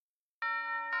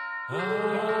Jamendo.com.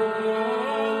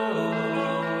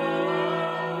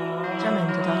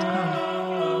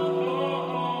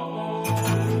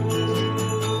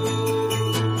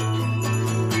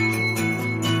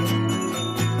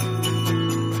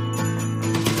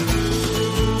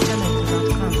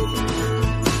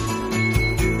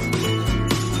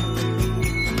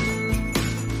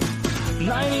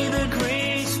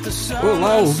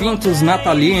 Olá, ouvintes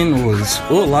natalinos!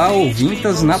 Olá,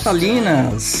 ouvintas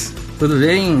natalinas! Tudo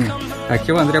bem? Aqui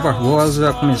é o André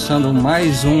Barbosa, começando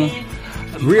mais um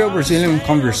Real Brazilian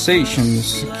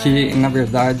Conversations, que na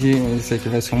verdade esse aqui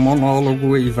vai ser um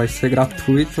monólogo e vai ser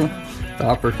gratuito,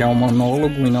 tá? Porque é um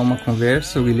monólogo e não uma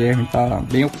conversa. O Guilherme tá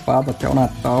bem ocupado até o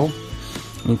Natal,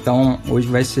 então hoje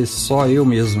vai ser só eu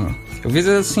mesmo. Eu fiz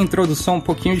essa introdução um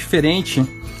pouquinho diferente,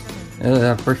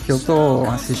 porque eu tô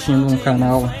assistindo um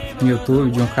canal no YouTube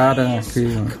de um cara que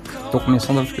tô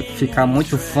começando a ficar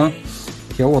muito fã,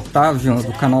 que é o Otávio,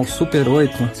 do canal Super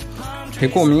 8.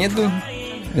 Recomendo,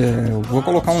 eu vou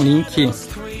colocar um link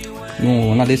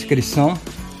na descrição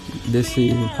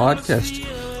desse podcast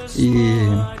e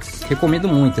recomendo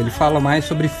muito. Ele fala mais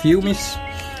sobre filmes,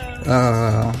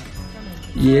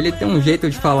 e ele tem um jeito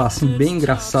de falar assim bem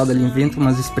engraçado. Ele inventa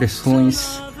umas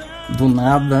expressões do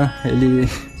nada, ele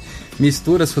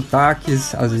mistura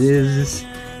sotaques às vezes,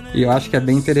 e eu acho que é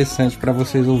bem interessante para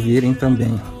vocês ouvirem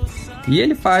também. E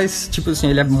ele faz, tipo assim,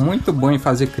 ele é muito bom em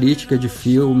fazer crítica de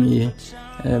filme,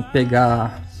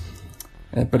 pegar,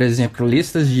 por exemplo,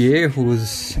 listas de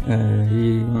erros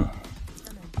e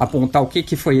apontar o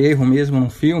que foi erro mesmo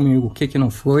no filme, o que não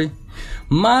foi.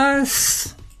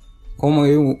 Mas, como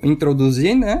eu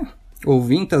introduzi, né,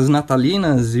 ouvintas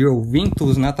natalinas e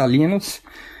ouvintos natalinos,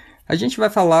 a gente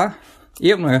vai falar,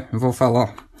 eu vou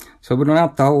falar sobre o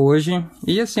Natal hoje.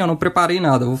 E assim, eu não preparei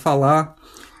nada, eu vou falar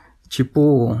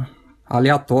tipo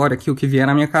aleatório aqui o que vier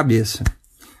na minha cabeça,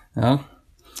 né?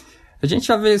 A gente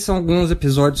já fez alguns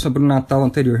episódios sobre o Natal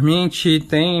anteriormente,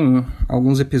 tem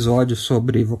alguns episódios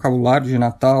sobre vocabulário de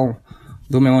Natal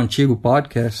do meu antigo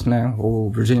podcast, né, o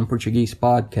Brazilian Portuguese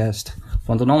Podcast,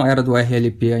 quando não era do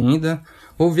RLP ainda.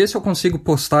 Vou ver se eu consigo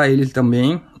postar ele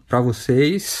também para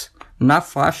vocês na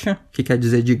faixa, que quer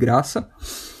dizer de graça.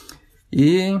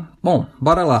 E, bom,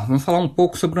 bora lá, vamos falar um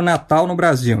pouco sobre o Natal no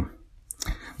Brasil.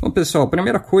 Bom, pessoal, a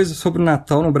primeira coisa sobre o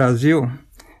Natal no Brasil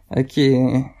é que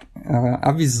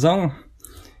a visão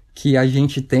que a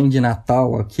gente tem de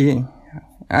Natal aqui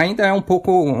ainda é um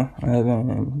pouco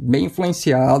bem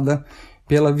influenciada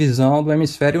pela visão do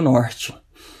hemisfério norte.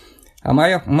 A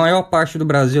maior parte do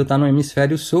Brasil está no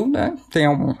hemisfério sul, né? Tem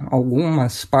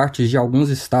algumas partes de alguns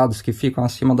estados que ficam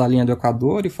acima da linha do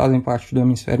Equador e fazem parte do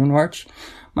hemisfério norte,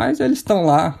 mas eles estão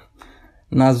lá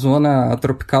na zona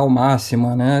tropical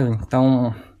máxima, né?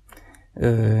 Então,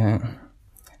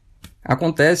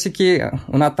 acontece que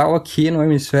o Natal aqui no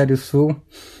hemisfério sul,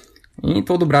 em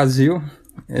todo o Brasil,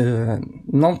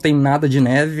 não tem nada de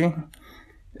neve,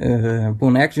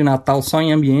 boneco de Natal só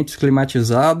em ambientes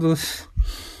climatizados,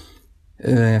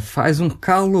 faz um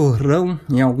calorão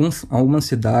em algumas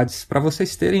cidades. Para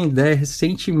vocês terem ideia,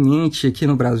 recentemente aqui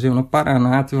no Brasil, no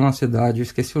Paraná, teve uma cidade, eu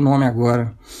esqueci o nome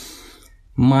agora,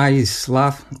 mas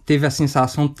lá teve a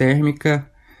sensação térmica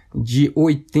de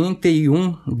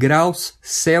 81 graus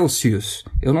Celsius.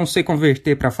 Eu não sei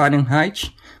converter para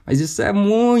Fahrenheit, mas isso é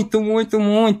muito, muito,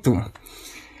 muito.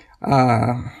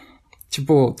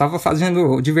 Tipo, tava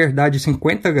fazendo de verdade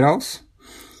 50 graus,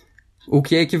 o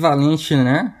que é equivalente,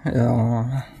 né,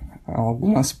 a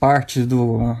algumas partes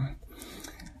do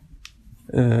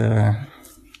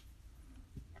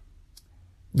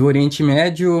Oriente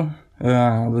Médio,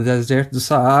 do deserto do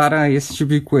Saara, esse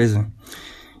tipo de coisa.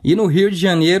 E no Rio de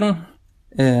Janeiro,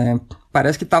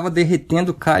 parece que estava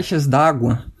derretendo caixas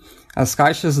d'água. As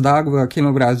caixas d'água aqui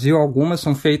no Brasil, algumas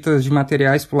são feitas de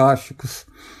materiais plásticos.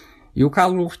 E o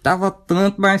calor estava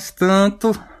tanto, mas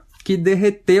tanto, que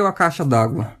derreteu a caixa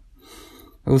d'água.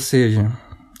 Ou seja,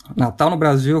 Natal no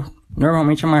Brasil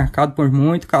normalmente é marcado por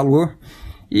muito calor.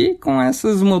 E com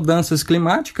essas mudanças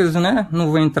climáticas, né, não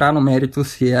vou entrar no mérito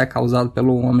se é causado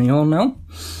pelo homem ou não,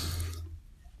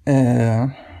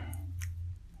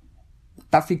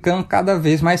 tá ficando cada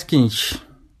vez mais quente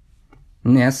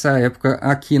nessa época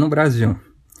aqui no Brasil.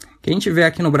 Quem tiver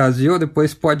aqui no Brasil,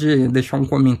 depois pode deixar um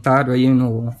comentário aí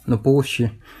no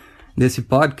post desse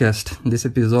podcast, desse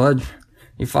episódio,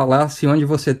 e falar se onde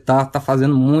você tá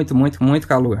fazendo muito, muito, muito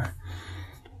calor.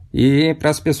 E para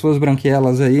as pessoas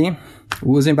branquelas aí,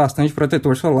 usem bastante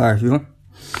protetor solar, viu?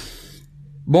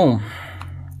 Bom,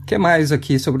 o que mais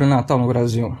aqui sobre o Natal no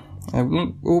Brasil?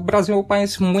 O Brasil é um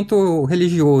país muito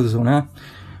religioso, né?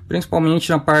 Principalmente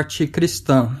na parte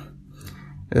cristã.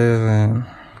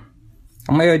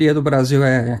 A maioria do Brasil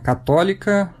é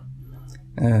católica,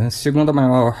 segunda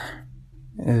maior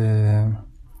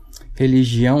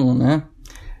religião, né?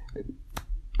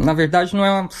 Na verdade não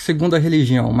é uma segunda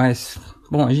religião, mas,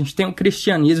 bom, a gente tem o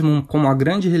cristianismo como a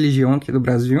grande religião aqui do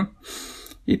Brasil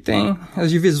e tem as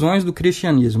divisões do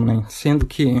cristianismo, né? Sendo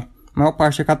que a maior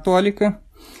parte é católica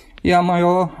e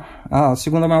a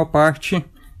segunda maior parte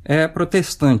é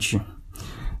protestante.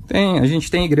 A gente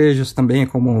tem igrejas também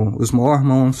como os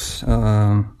Mormons,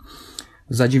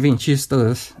 os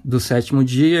Adventistas do Sétimo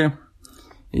Dia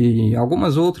e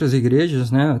algumas outras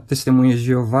igrejas, né, Testemunhas de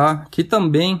Jeová, que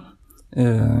também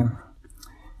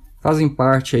fazem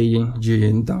parte aí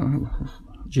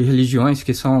de religiões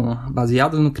que são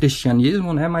baseadas no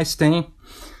cristianismo, né, mas tem,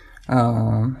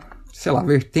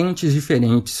 vertentes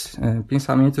diferentes,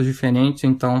 pensamentos diferentes,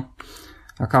 então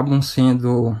acabam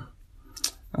sendo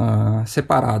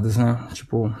separadas, né?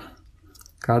 Tipo,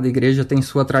 cada igreja tem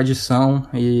sua tradição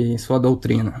e sua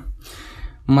doutrina.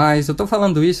 Mas eu tô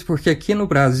falando isso porque aqui no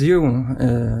Brasil,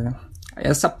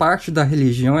 essa parte da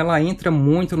religião, ela entra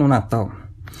muito no Natal.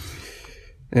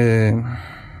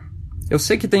 Eu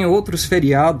sei que tem outros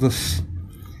feriados,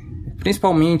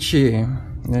 principalmente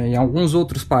em alguns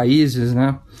outros países,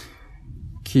 né?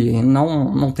 Que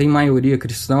não tem maioria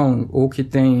cristã ou que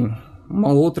tem uma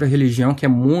outra religião que é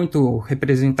muito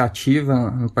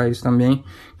representativa no país também,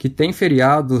 que tem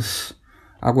feriados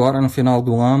agora no final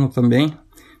do ano também,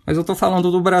 mas eu tô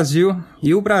falando do Brasil,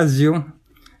 e o Brasil,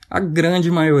 a grande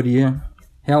maioria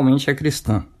realmente é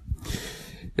cristã.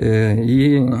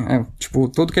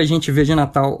 Tudo que a gente vê de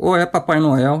Natal ou é Papai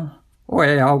Noel, ou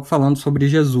é algo falando sobre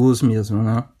Jesus mesmo,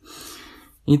 né?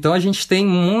 Então a gente tem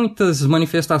muitas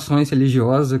manifestações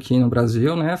religiosas aqui no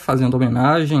Brasil, né, fazendo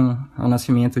homenagem ao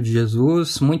nascimento de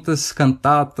Jesus, muitas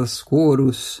cantatas,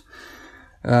 coros,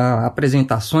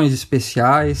 apresentações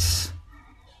especiais,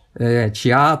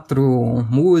 teatro,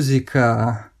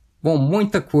 música, bom,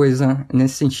 muita coisa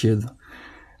nesse sentido.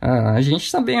 A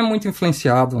gente também é muito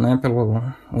influenciado, né, pelo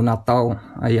o Natal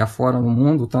aí afora no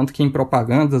mundo, tanto que em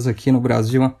propagandas aqui no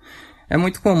Brasil é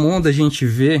muito comum da gente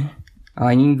ver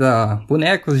ainda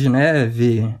bonecos de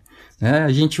neve, né?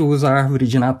 A gente usa árvore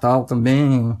de Natal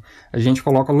também, a gente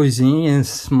coloca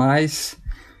luzinhas, mas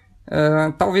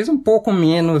talvez um pouco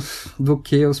menos do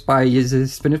que os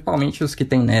países, principalmente os que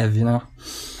tem neve, né?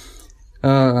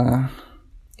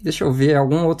 Deixa eu ver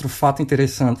algum outro fato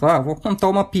interessante. Vou contar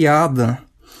uma piada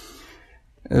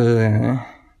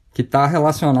que está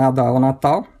relacionada ao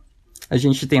Natal. A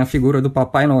gente tem a figura do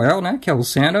Papai Noel, né? Que é o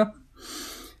Santa.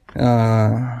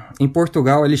 Em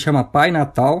Portugal ele chama Pai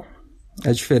Natal,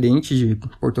 é diferente de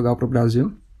Portugal para o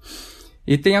Brasil.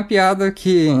 E tem a piada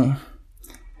que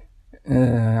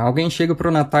alguém chega pro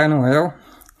Papai Noel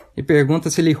e pergunta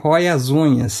se ele rói as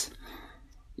unhas,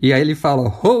 e aí ele fala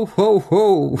ho, ho,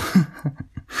 ho.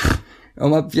 É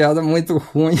uma piada muito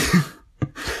ruim,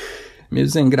 meio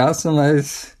sem graça,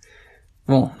 mas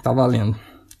bom, tá valendo.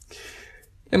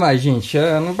 E mais, gente,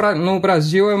 no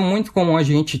Brasil é muito comum a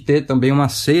gente ter também uma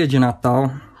ceia de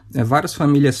Natal. Várias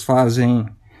famílias fazem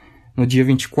no dia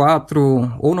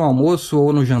 24, ou no almoço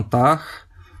ou no jantar.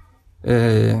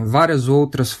 Várias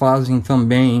outras fazem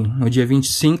também no dia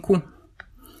 25.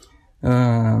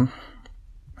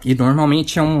 E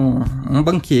normalmente é um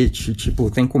banquete,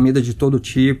 tipo, tem comida de todo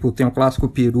tipo, tem o clássico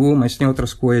peru, mas tem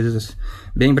outras coisas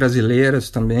bem brasileiras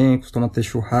também, costuma ter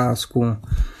churrasco,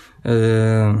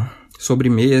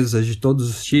 sobremesas de todos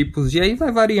os tipos, e aí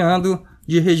vai variando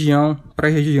de região para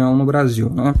região no Brasil,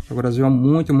 né? Porque o Brasil é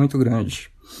muito, muito grande.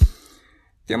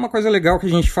 Tem uma coisa legal que a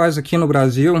gente faz aqui no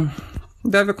Brasil,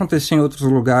 deve acontecer em outros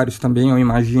lugares também, eu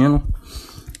imagino,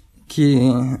 que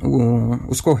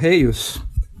os Correios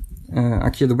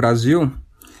aqui do Brasil,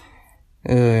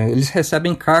 eles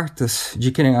recebem cartas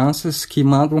de crianças que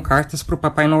mandam cartas para o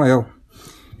Papai Noel.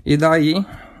 E daí,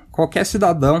 qualquer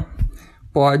cidadão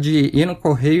pode ir no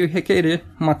correio e requerer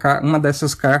uma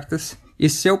dessas cartas e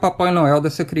ser o Papai Noel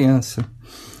dessa criança.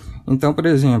 Então, por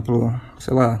exemplo,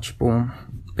 sei lá, tipo,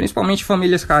 principalmente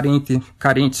famílias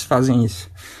carentes fazem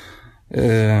isso.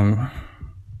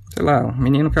 Sei lá, o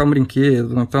menino quer um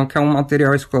brinquedo, então quer um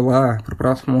material escolar para o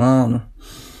próximo ano.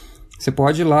 Você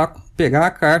pode ir lá pegar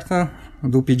a carta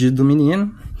do pedido do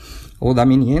menino, ou da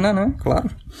menina, né, claro,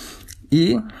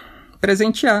 e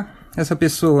presentear essa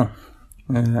pessoa.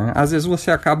 Às vezes você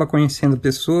acaba conhecendo a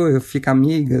pessoa, fica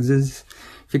amiga, às vezes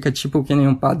fica tipo que nem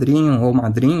um padrinho ou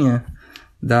madrinha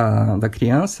da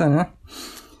criança, né?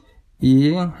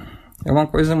 E é uma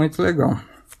coisa muito legal.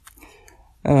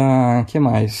 Que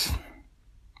mais?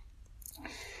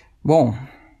 Bom,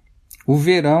 o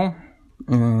verão,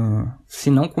 se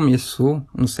não começou,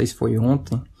 não sei se foi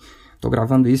ontem, Tô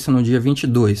gravando isso no dia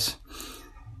 22.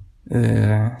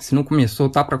 Se não começou,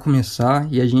 tá para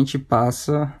começar, e a gente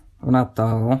passa o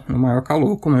Natal no maior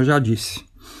calor, como eu já disse.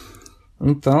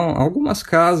 Então, algumas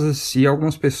casas e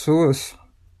algumas pessoas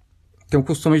têm o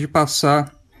costume de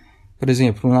passar, por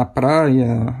exemplo, na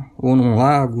praia, ou num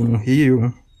lago, num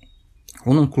rio,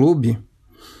 ou num clube,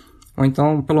 ou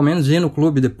então pelo menos ir no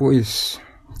clube depois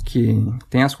que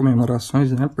tem as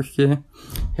comemorações, né? Porque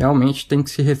realmente tem que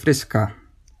se refrescar.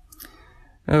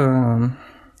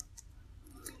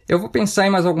 Eu vou pensar em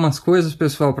mais algumas coisas,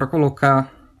 pessoal, para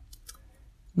colocar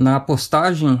na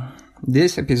postagem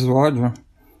desse episódio.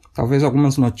 Talvez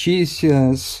algumas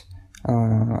notícias,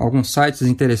 alguns sites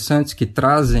interessantes que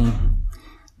trazem,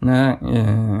 né,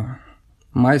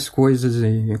 mais coisas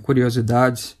e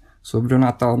curiosidades sobre o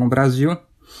Natal no Brasil.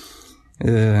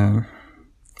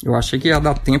 Eu achei que ia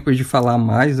dar tempo de falar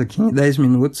mais aqui em 10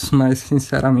 minutos, mas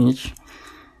sinceramente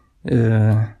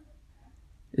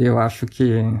eu acho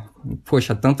que,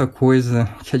 poxa, tanta coisa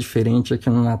que é diferente aqui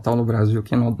no Natal no Brasil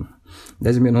que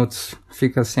 10 minutos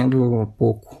fica sendo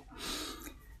pouco.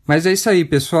 Mas é isso aí,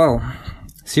 pessoal.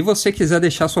 Se você quiser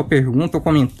deixar sua pergunta ou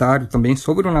comentário também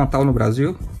sobre o Natal no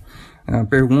Brasil,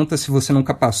 pergunta se você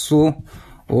nunca passou,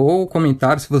 ou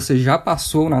comentário se você já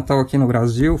passou o Natal aqui no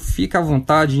Brasil, fica à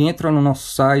vontade, entra no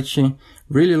nosso site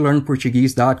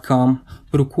reallylearnportuguese.com,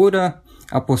 procura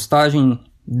a postagem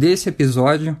desse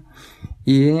episódio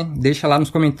e deixa lá nos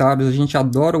comentários. A gente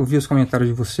adora ouvir os comentários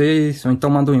de vocês, ou então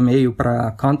manda um e-mail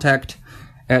para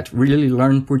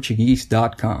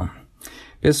contact@reallylearnportuguese.com.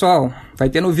 Pessoal, vai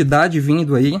ter novidade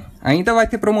vindo aí. Ainda vai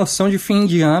ter promoção de fim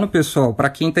de ano, pessoal, para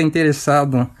quem está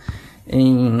interessado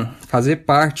em fazer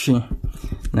parte,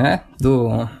 né,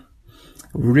 do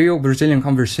Real Brazilian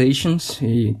Conversations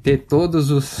e ter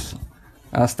todas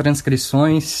as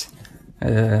transcrições.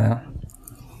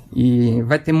 E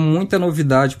vai ter muita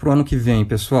novidade pro ano que vem,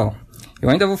 pessoal.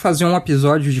 Eu ainda vou fazer um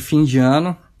episódio de fim de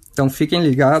ano, então fiquem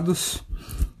ligados.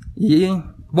 E,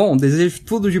 bom, desejo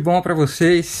tudo de bom para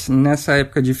vocês nessa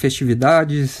época de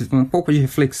festividades, um pouco de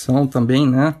reflexão também,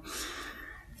 né?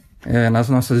 Nas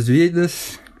nossas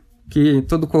vidas. Que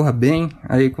tudo corra bem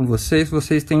aí com vocês.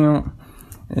 Vocês tenham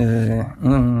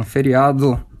um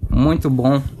feriado muito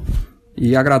bom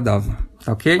e agradável,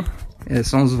 tá ok?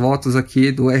 São os votos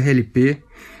aqui do RLP.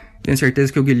 Tenho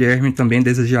certeza que o Guilherme também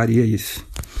desejaria isso.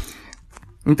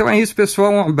 Então é isso,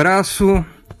 pessoal. Um abraço.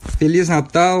 Feliz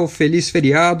Natal, feliz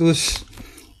feriados.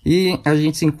 E a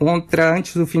gente se encontra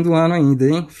antes do fim do ano ainda,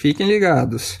 hein? Fiquem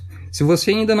ligados. Se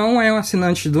você ainda não é um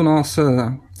assinante da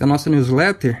nossa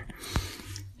newsletter,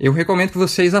 eu recomendo que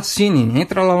vocês assinem.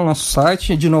 Entra lá no nosso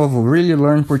site, de novo,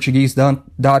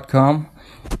 reallylearnportuguese.com,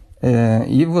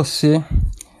 e você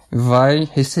vai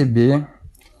receber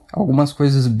algumas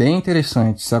coisas bem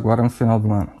interessantes agora no final do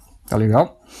ano. Tá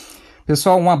legal?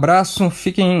 Pessoal, um abraço,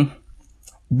 fiquem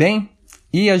bem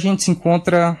e a gente se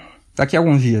encontra daqui a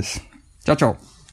alguns dias. Tchau, tchau.